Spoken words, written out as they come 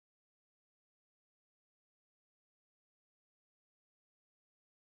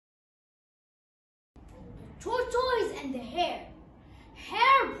Tortoise and the hare.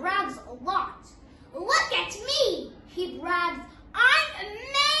 Hare brags a lot. Look at me, he brags. I'm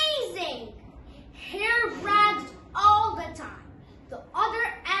amazing. Hare brags all the time. The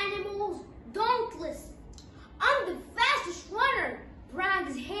other animals don't listen. I'm the fastest runner,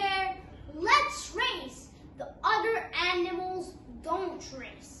 brags hare. Let's race. The other animals don't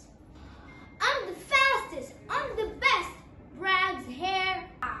race. I'm the fastest, I'm the best, brags hare.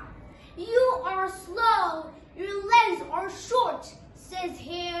 You are slow, your legs are short, says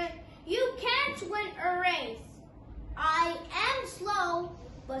hare. You can't win a race. I am slow,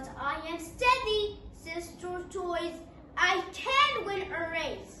 but I am steady, says tortoise. I can win a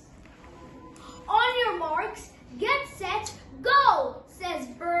race. On your marks, get set, go, says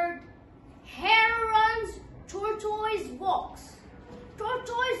bird. Hare runs, tortoise walks.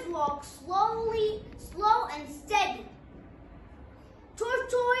 Tortoise walks slowly, slow and steady.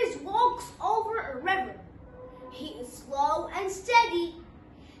 Tortoise walks over a river. He is slow and steady.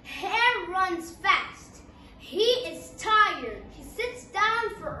 Hare runs fast. He is tired. He sits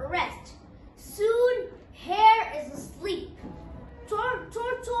down for a rest. Soon, hare is asleep.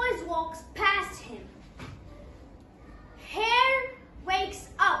 Tortoise walks past him. Hare wakes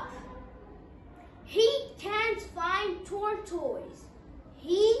up. He can't find tortoise.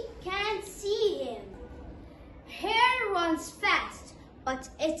 He can't see him. Hare runs fast, but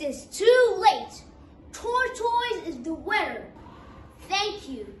it is too late. Tortoise is the winner. Thank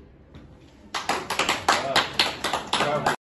you.